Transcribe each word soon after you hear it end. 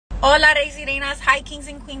Hola, Reyes y Reinas. Hi, kings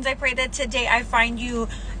and queens. I pray that today I find you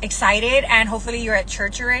excited and hopefully you're at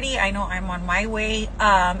church already. I know I'm on my way.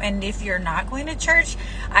 And if you're not going to church,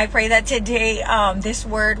 I pray that today this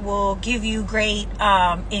word will give you great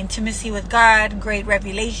intimacy with God, great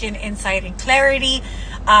revelation, insight, and clarity.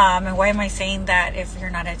 And why am I saying that if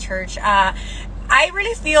you're not at church? I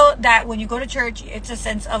really feel that when you go to church, it's a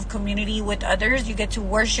sense of community with others. You get to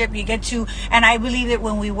worship, and I believe that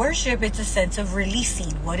when we worship, it's a sense of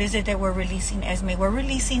releasing. What is it that we're releasing, Esme? We're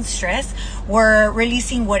releasing stress. We're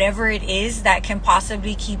releasing whatever it is that can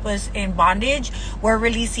possibly keep us in bondage. We're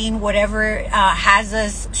releasing whatever has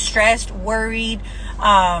us stressed, worried.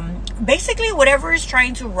 Basically, whatever is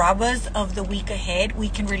trying to rob us of the week ahead, we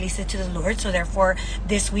can release it to the Lord. So therefore,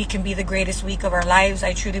 this week can be the greatest week of our lives.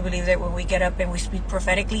 I truly believe that when we get up and we speak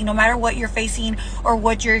prophetically, no matter what you're facing or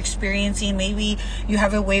what you're experiencing, maybe you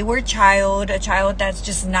have a wayward child, a child that's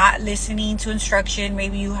just not listening to instruction.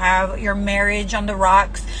 Maybe you have your marriage on the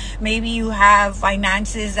rocks. Maybe you have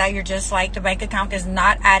finances that you're just like, the bank account is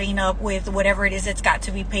not adding up with whatever it is that's got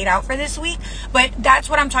to be paid out for this week. But that's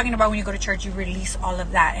what I'm talking about when you go to church. You release all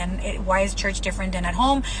of that. And why is church different than at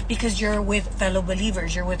home? Because you're with fellow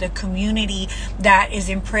believers. You're with a community that is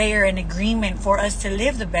in prayer and agreement for us to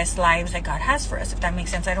live the best lives that God has for us, if that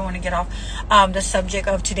makes sense. I don't want to get off the subject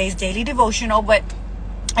of today's daily devotional, but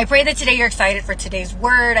I pray that today you're excited for today's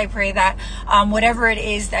word. I pray that whatever it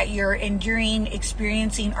is that you're enduring,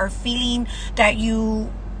 experiencing, or feeling, that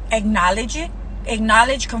you acknowledge it.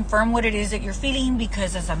 Confirm what it is that you're feeling,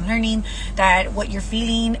 because as I'm learning that what you're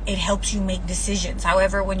feeling, it helps you make decisions.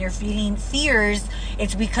 However, when you're feeling fears,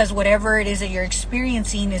 it's because whatever it is that you're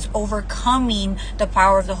experiencing is overcoming the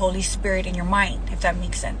power of the Holy Spirit in your mind, if that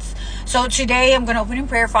makes sense. So today I'm going to open in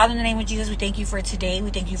prayer. Father, in the name of Jesus, we thank you for today. We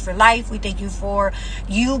thank you for life. We thank you for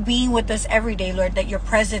you being with us every day, Lord, that your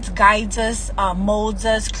presence guides us, molds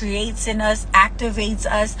us, creates in us, activates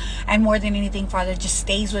us, and more than anything, Father, just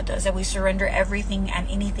stays with us, that we surrender everything and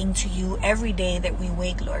anything to you every day that we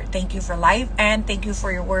wake, Lord. Thank you for life, and thank you for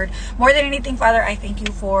your word. More than anything, Father, I thank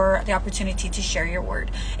you for the opportunity to share your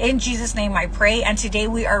word. In Jesus' name I pray. And today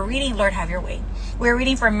we are reading, Lord, have your way. We're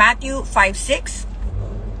reading from Matthew 5:6.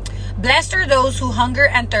 Blessed are those who hunger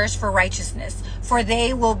and thirst for righteousness, for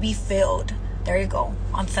they will be filled. There you go.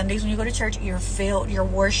 On Sundays when you go to church, you're filled. Your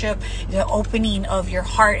worship, the opening of your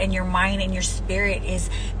heart and your mind and your spirit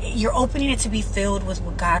is, you're opening it to be filled with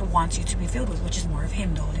what God wants you to be filled with, which is more of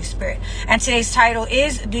Him, the Holy Spirit. And today's title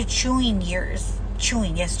is The Chewing Years.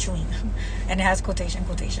 Chewing, yes, chewing. And it has quotation.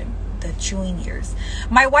 The chewing years.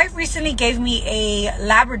 My wife recently gave me a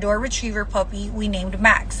Labrador Retriever puppy we named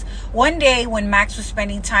Max. One day when Max was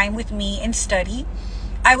spending time with me in study,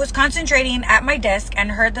 I was concentrating at my desk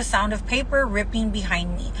and heard the sound of paper ripping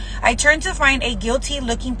behind me. I turned to find a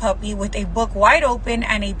guilty-looking puppy with a book wide open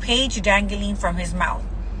and a page dangling from his mouth.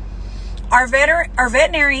 Our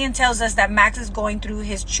veterinarian tells us that Max is going through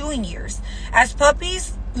his chewing years. As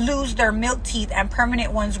puppies lose their milk teeth and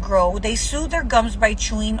permanent ones grow, they soothe their gums by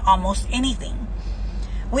chewing almost anything.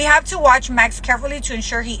 We have to watch Max carefully to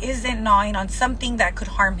ensure he isn't gnawing on something that could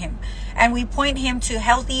harm him, and we point him to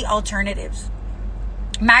healthy alternatives.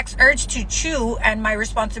 Max urge to chew, and my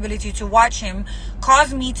responsibility to watch him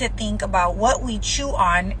caused me to think about what we chew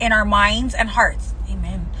on in our minds and hearts.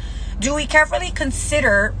 Amen. Do we carefully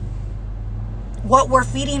consider what we're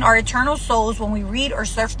feeding our eternal souls when we read or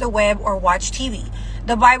surf the web or watch TV?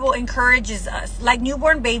 The Bible encourages us, like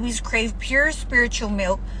newborn babies crave pure spiritual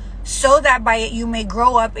milk, so that by it you may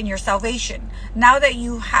grow up in your salvation. Now that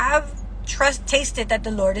you have tasted that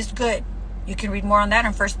the Lord is good. You can read more on that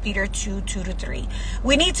in 1 Peter 2:2-3.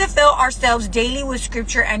 We need to fill ourselves daily with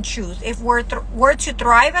scripture and truth if we're to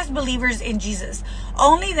thrive as believers in Jesus.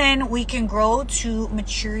 Only then we can grow to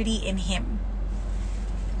maturity in Him.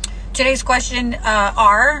 Today's questions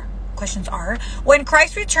are, when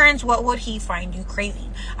Christ returns, what would He find you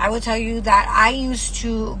craving? I will tell you that I used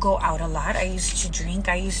to go out a lot. I used to drink.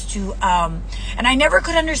 I used to, and I never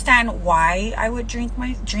could understand why I would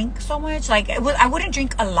drink so much. Like, I wouldn't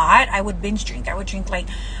drink a lot. I would binge drink. I would drink like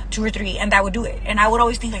 2 or 3, and that would do it. And I would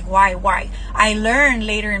always think like, why? I learned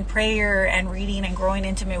later in prayer and reading and growing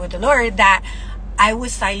intimate with the Lord that I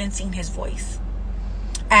was silencing His voice.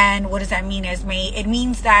 And what does that mean, Esme? It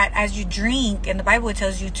means that as you drink, and the Bible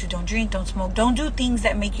tells you to don't drink, don't smoke, don't do things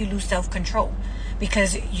that make you lose self-control.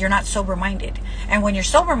 because you're not sober minded. And when you're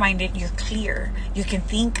sober minded, you're clear. You can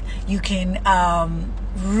think, you can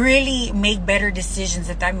really make better decisions,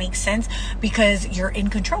 if that makes sense, because you're in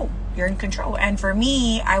control. You're in control. And for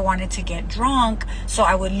me, I wanted to get drunk so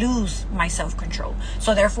I would lose my self-control.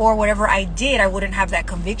 So therefore, whatever I did, I wouldn't have that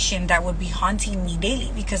conviction that would be haunting me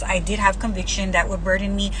daily, because I did have conviction that would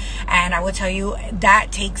burden me. And I would tell you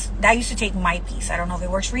that used to take my peace. I don't know if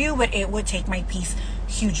it works for you, but it would take my peace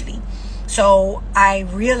hugely. So I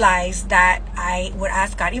realized that I would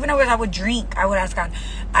ask God, even though I would drink, I would ask God,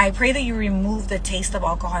 I pray that you remove the taste of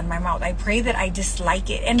alcohol in my mouth. I pray that I dislike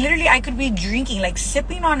it. And literally I could be drinking, like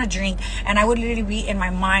sipping on a drink, and I would literally be in my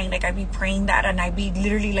mind, like I'd be praying that, and I'd be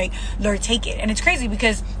literally like, Lord, take it. And it's crazy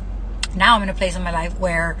because now I'm in a place in my life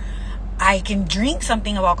where I can drink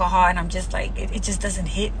something of alcohol and I'm just like, it just doesn't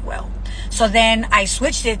hit well. So then I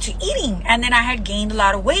switched it to eating, and then I had gained a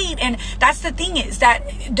lot of weight. And that's the thing, is that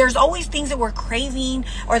there's always things that we're craving,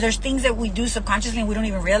 or there's things that we do subconsciously and we don't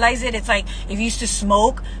even realize it. It's like if you used to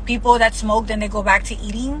smoke, people that smoke, then they go back to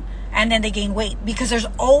eating and then they gain weight, because there's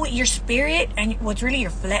always your spirit, and what's really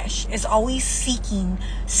your flesh is always seeking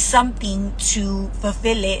something to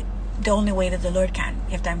fulfill it the only way that the Lord can,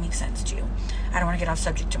 if that makes sense to you. I don't want to get off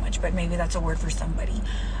subject too much, but maybe that's a word for somebody.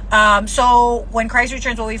 So when Christ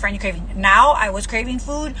returns, what will you find you craving? Now I was craving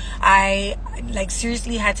food. I like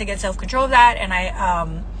seriously had to get self-control of that. And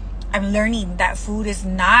I'm learning that food is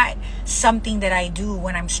not something that I do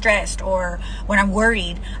when I'm stressed or when I'm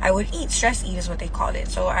worried. I would eat. Stress eat is what they called it.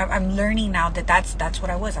 So I'm learning now that that's what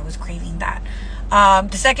I was craving that.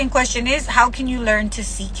 The second question is, how can you learn to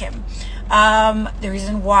seek him? The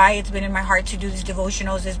reason why it's been in my heart to do these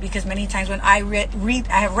devotionals is because many times when I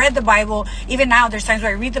have read the Bible, even now there's times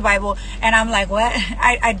where I read the Bible and I'm like, what?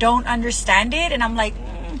 I don't understand it. And I'm like,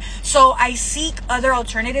 So I seek other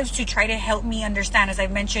alternatives to try to help me understand. As I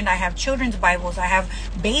mentioned, I have children's Bibles, I have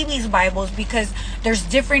babies' Bibles, because there's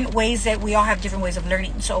different ways that we all have different ways of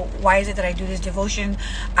learning. So why is it that I do this devotion?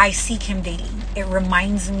 I seek him daily. It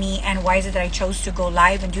reminds me. And why is it that I chose to go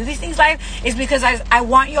live and do these things live? Is because I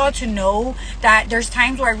want you all to know that there's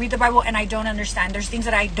times where I read the Bible and I don't understand. There's things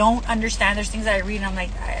that I don't understand. There's things that I read and I'm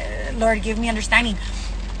like, Lord, give me understanding.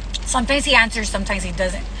 Sometimes he answers, sometimes he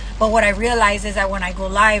doesn't. But what I realize is that when I go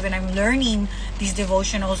live and I'm learning these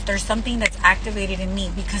devotionals, there's something that's activated in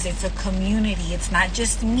me, because it's a community. It's not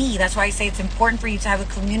just me. That's why I say it's important for you to have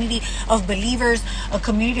a community of believers, a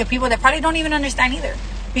community of people that probably don't even understand either,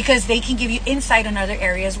 because they can give you insight in other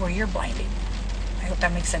areas where you're blinded. I hope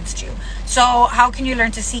that makes sense to you. So how can you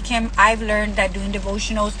learn to seek him? I've learned that doing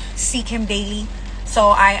devotionals, seek him daily.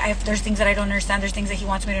 So if there's things that I don't understand, there's things that he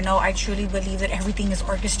wants me to know. I truly believe that everything is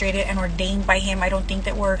orchestrated and ordained by him. I don't think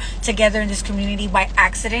that we're together in this community by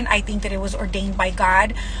accident. I think that it was ordained by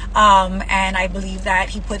God. And I believe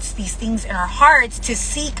that he puts these things in our hearts to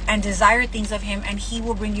seek and desire things of him, and he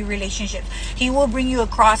will bring you relationships. He will bring you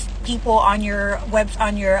across people on your webs,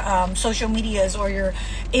 on your social medias or your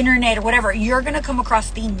internet or whatever. You're going to come across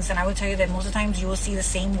things. And I will tell you that most of the times you will see the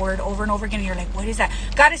same word over and over again. And you're like, what is that?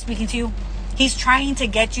 God is speaking to you. He's trying to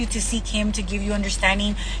get you to seek him to give you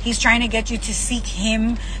understanding. He's trying to get you to seek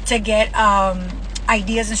him to get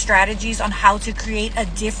ideas and strategies on how to create a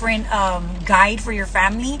different guide for your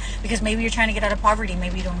family, because maybe you're trying to get out of poverty.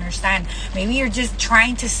 Maybe you don't understand. Maybe you're just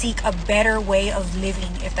trying to seek a better way of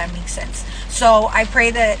living, if that makes sense. So I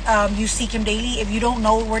pray that you seek him daily. If you don't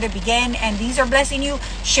know where to begin and these are blessing you,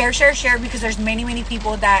 share, because there's many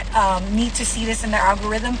people that need to see this in their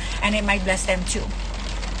algorithm, and it might bless them too.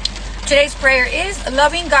 Today's prayer is,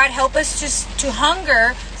 loving God, help us to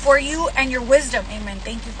hunger for you and your wisdom. Amen.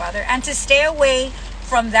 Thank you, Father. And to stay away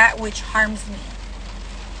from that which harms me.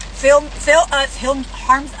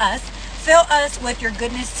 Harms us. Fill us with your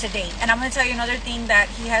goodness today. And I'm going to tell you another thing that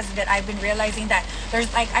I've been realizing, that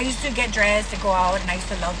there's like, I used to get dressed to go out, and I used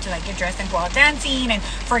to love to like get dressed and go out dancing and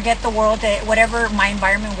forget the world, that whatever my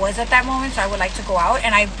environment was at that moment. So I would like to go out,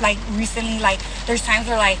 and I like recently, like there's times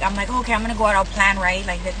where like I'm like, okay, I'm going to go out, I'll plan, right?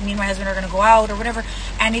 Like that me and my husband are going to go out or whatever.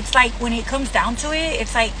 And it's like, when it comes down to it,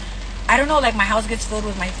 it's like, I don't know, like my house gets filled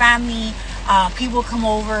with my family, people come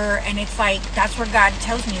over, and it's like, that's where God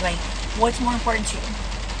tells me, like, what's more important to you?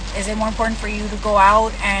 Is it more important for you to go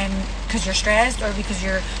out and because you're stressed, or because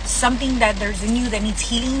you're something that there's in you that needs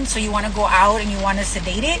healing, so you want to go out and you want to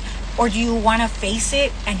sedate it, or do you want to face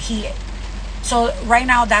it and heal it? So right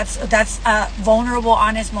now, that's a vulnerable,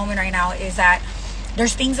 honest moment right now, is that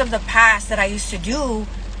there's things of the past that I used to do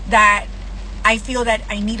that I feel that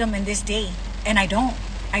I need them in this day, and I don't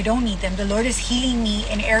need them. The Lord is healing me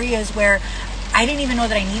in areas where I didn't even know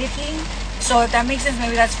that I needed healing. So if that makes sense,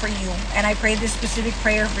 maybe that's for you. And I pray this specific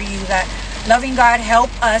prayer for you, that Loving God, help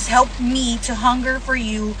us, help me to hunger for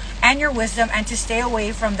you and your wisdom, and to stay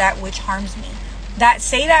away from that which harms me.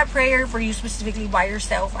 Say that prayer for you specifically by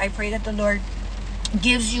yourself. I pray that the Lord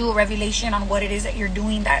gives you a revelation on what it is that you're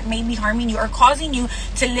doing that may be harming you or causing you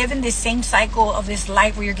to live in this same cycle of this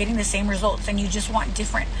life where you're getting the same results and you just want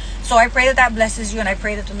different. So I pray that that blesses you, and I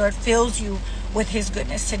pray that the Lord fills you with his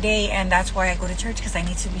goodness today. And that's why I go to church, because I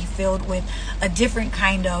need to be filled with a different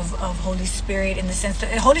kind of Holy Spirit, in the sense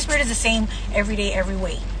that the Holy Spirit is the same every day, every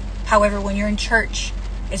way. However, when you're in church,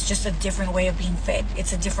 it's just a different way of being fed.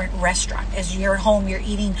 It's a different restaurant. As you're at home, you're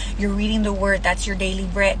eating, you're reading the word. That's your daily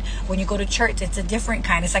bread. When you go to church, it's a different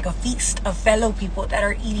kind. It's like a feast of fellow people that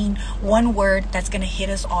are eating one word that's going to hit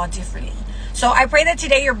us all differently. So I pray that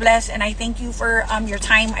today you're blessed, and I thank you for your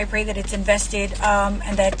time. I pray that it's invested,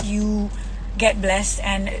 and that you get blessed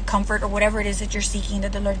and comfort, or whatever it is that you're seeking,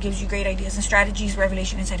 that the Lord gives you great ideas and strategies,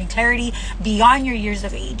 revelation, insight, and clarity beyond your years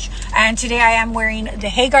of age. And today I am wearing the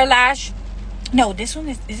Hagar lash. No, this one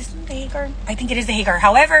is this one the Hagar? I think it is the Hagar.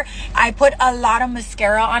 However, I put a lot of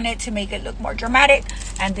mascara on it to make it look more dramatic.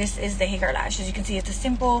 And this is the Hagar lash. As you can see, it's a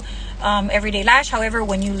simple, everyday lash. However,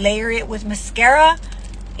 when you layer it with mascara,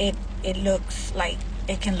 it looks like,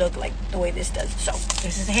 it can look like the way this does. So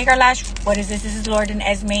this is the Hagar lash. What is this? This is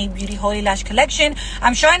Lord&Esmé Beauty Holy Lash Collection.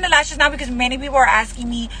 I'm showing the lashes now because many people are asking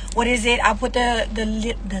me what is it. I'll put the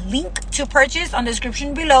link to purchase on the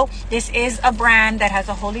description below. This is a brand that has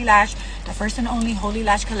a holy lash, the first and only holy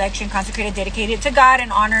lash collection, consecrated, dedicated to God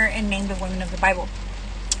and honor and name the women of the Bible.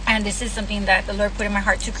 And this is something that the Lord put in my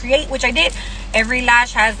heart to create, which I did. Every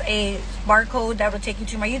lash has a barcode that will take you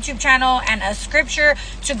to my YouTube channel, and a scripture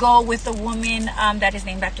to go with the woman that is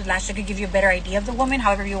named after the lash, that could give you a better idea of the woman.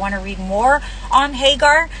 However, you want to read more on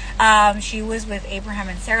Hagar, she was with Abraham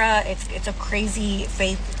and Sarah. It's a crazy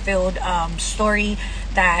faith-filled story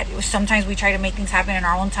that sometimes we try to make things happen in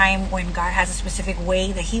our own time, when God has a specific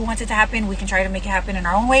way that he wants it to happen. We can try to make it happen in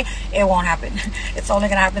our own way. It won't happen. It's only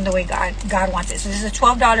going to happen the way God wants it. So this is a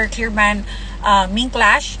 $12 clear band mink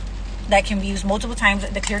lash that can be used multiple times.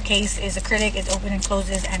 The clear case is acrylic, it's open and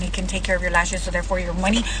closes, and it can take care of your lashes. So therefore your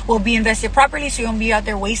money will be invested properly, so you won't be out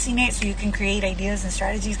there wasting it. So you can create ideas and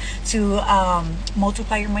strategies to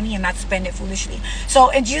multiply your money and not spend it foolishly. So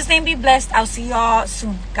in Jesus' name, be blessed. I'll see y'all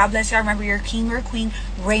soon. God bless y'all. Remember, you're a king or a queen.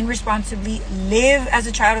 Reign responsibly. Live as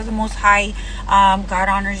a child of the Most High. God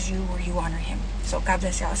honors you where you honor him. So God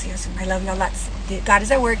bless y'all. I'll see you soon. I love y'all lots. God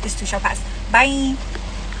is at work. This too shall pass. Bye.